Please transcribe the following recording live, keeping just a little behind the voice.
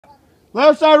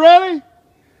Left side ready?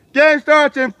 Game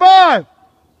starts in 5,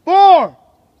 4,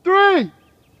 3,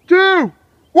 2,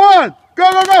 1.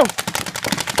 Go, go, go!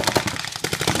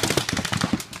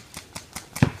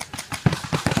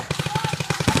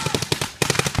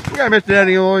 We got Mr.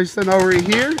 Daniel sitting over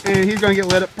here, and he's going to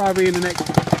get lit up probably in the next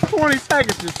 20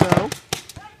 seconds or so.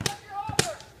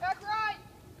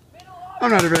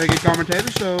 I'm not a very good commentator,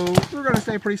 so we're going to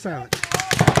stay pretty silent.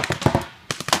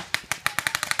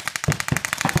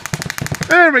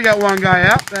 And we got one guy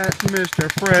out. That's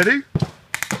Mr. Freddie.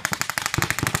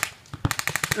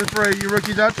 And for you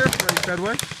rookies out there, Freddie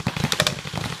Fedway.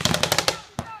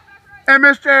 And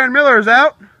Mr. Aaron Miller is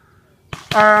out.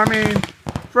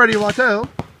 Freddie Watteau.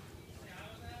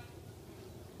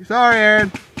 Sorry,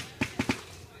 Aaron.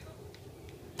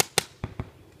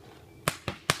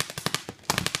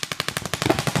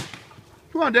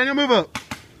 Come on, Daniel, move up.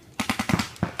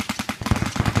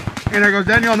 And there goes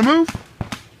Daniel on the move.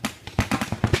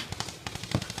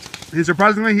 And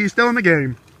surprisingly, he's still in the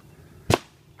game.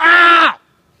 Ah!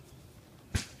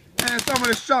 And someone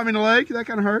just shot me in the leg. That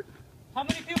kind of hurt. How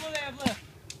many people do they have left?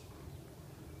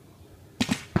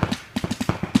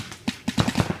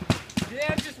 Do they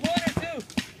have just one or two?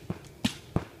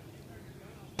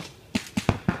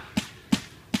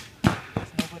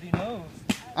 Guess nobody knows.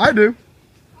 I do.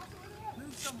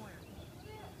 Move somewhere.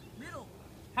 Middle.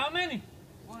 How many?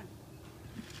 One.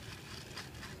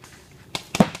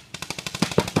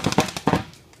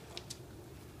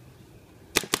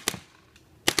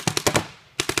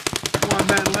 One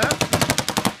man left.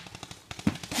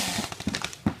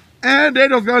 And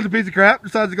Daniel's got a piece of crap.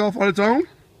 Decides to go off on its own.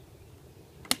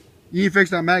 You need to fix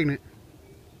that magnet.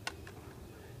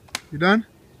 You done?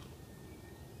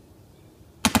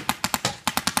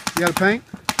 You got a paint?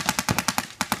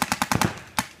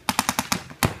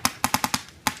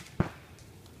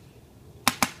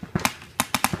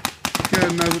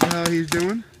 Kevin knows what the hell he's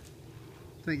doing.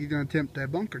 I think he's going to attempt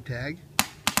that bunker tag.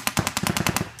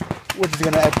 Which is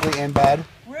going to actually end bad.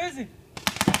 Where is he?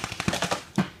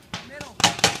 Middle.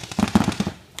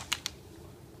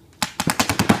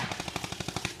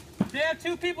 They have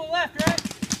two people left, right?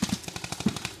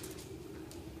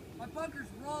 My bunker's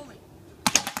rolling.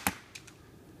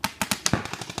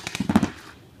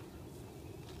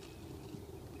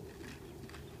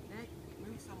 Nick,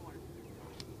 move somewhere.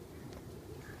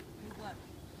 Move left.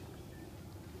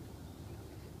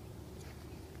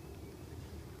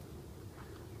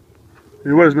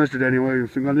 And what is Mr. Daniel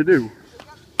Williamson going to do?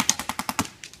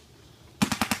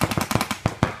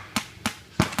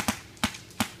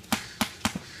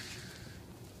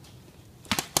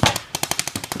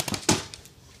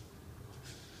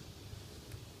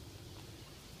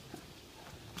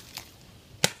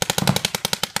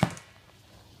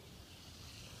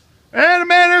 And the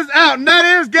man is out, and that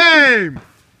is game.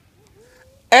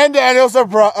 And Daniel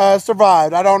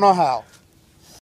survived. I don't know how.